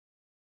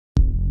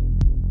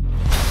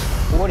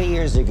20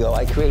 years ago,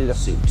 I created a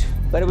suit,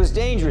 but it was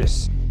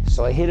dangerous,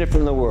 so I hid it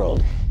from the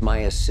world. My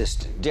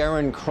assistant,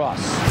 Darren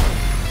Cross,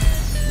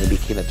 they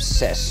became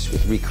obsessed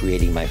with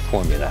recreating my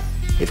formula.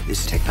 If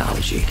this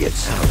technology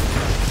gets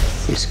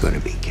out, it's going to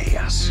be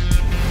chaos.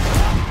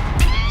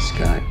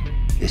 Scott,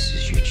 this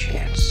is your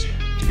chance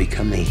to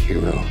become the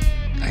hero.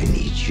 I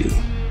need you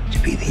to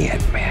be the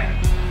Ant-Man.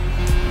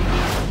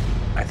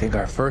 I think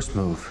our first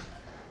move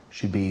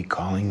should be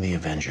calling the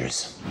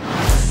Avengers.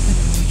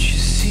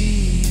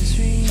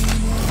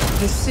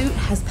 The suit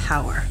has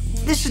power.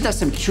 This is not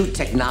some cute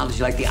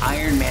technology like the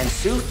Iron Man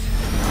suit.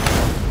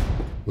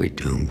 We're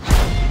doomed.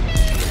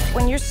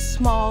 When you're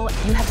small,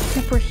 you have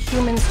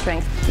superhuman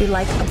strength. You're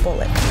like a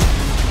bullet.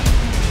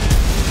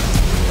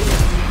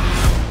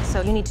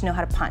 So you need to know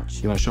how to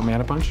punch. You want to show me how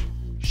to punch?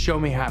 Show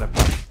me how to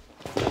punch.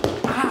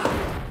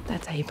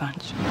 That's how you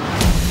punch.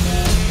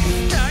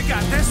 I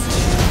got this.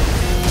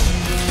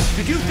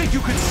 Did you think you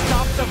could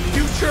stop the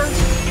future?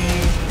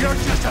 You're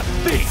just a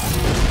thief.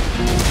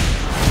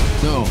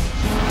 No.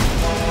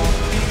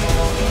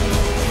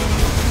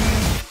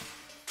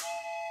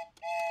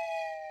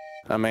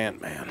 I'm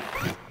Ant-Man.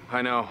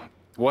 I know.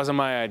 It wasn't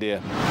my idea.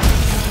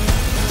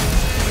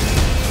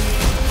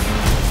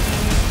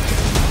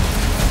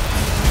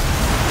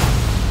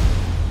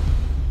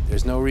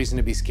 There's no reason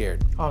to be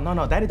scared. Oh,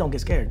 no, Daddy don't get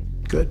scared.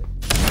 Good.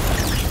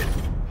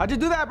 How'd you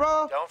do that,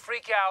 bro? Don't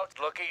freak out.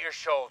 Look at your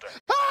shoulder.